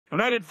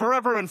united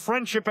forever in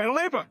friendship and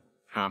labor.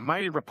 Our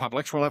mighty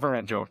republics will ever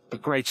endure. The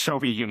great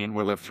Soviet Union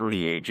will live through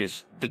the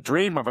ages. The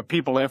dream of a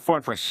people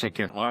therefore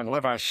forsaken. Long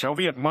live our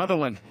Soviet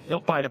motherland,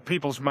 built by the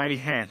people's mighty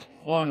hand.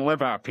 Long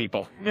live our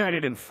people,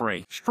 united and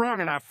free,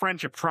 strong in our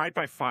friendship tried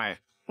by fire.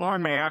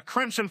 Long may our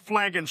crimson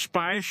flag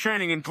inspire,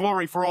 shining in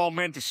glory for all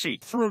men to see.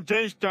 Through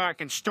days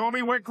dark and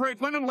stormy, where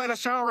great Lenin led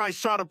us, our eyes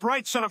saw the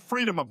bright sun of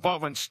freedom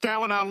above, and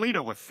Stalin our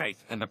leader with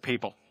faith in the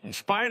people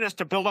inspired us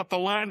to build up the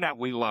land that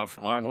we love.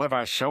 Long live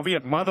our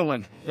Soviet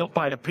motherland, built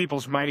by the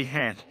people's mighty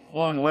hand.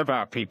 Long live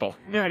our people,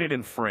 united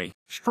and free,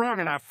 strong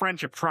in our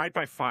friendship tried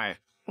by fire.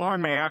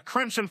 Long may our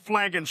crimson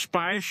flag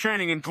inspire,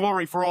 shining in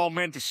glory for all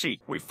men to see.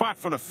 We fought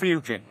for the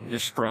future,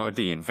 destroyed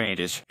the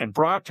invaders, and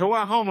brought to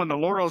our homeland the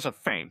laurels of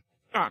fame.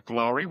 Our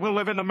glory will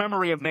live in the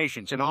memory of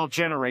nations, and all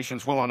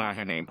generations will honor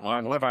her name.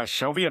 Long live our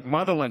Soviet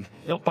motherland,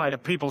 built by the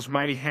people's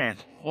mighty hand.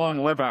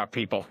 Long live our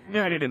people,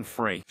 united and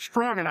free,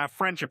 strong in our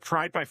friendship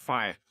tried by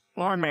fire.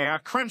 Long may our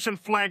crimson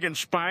flag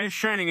inspire,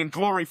 shining in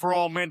glory for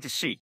all men to see.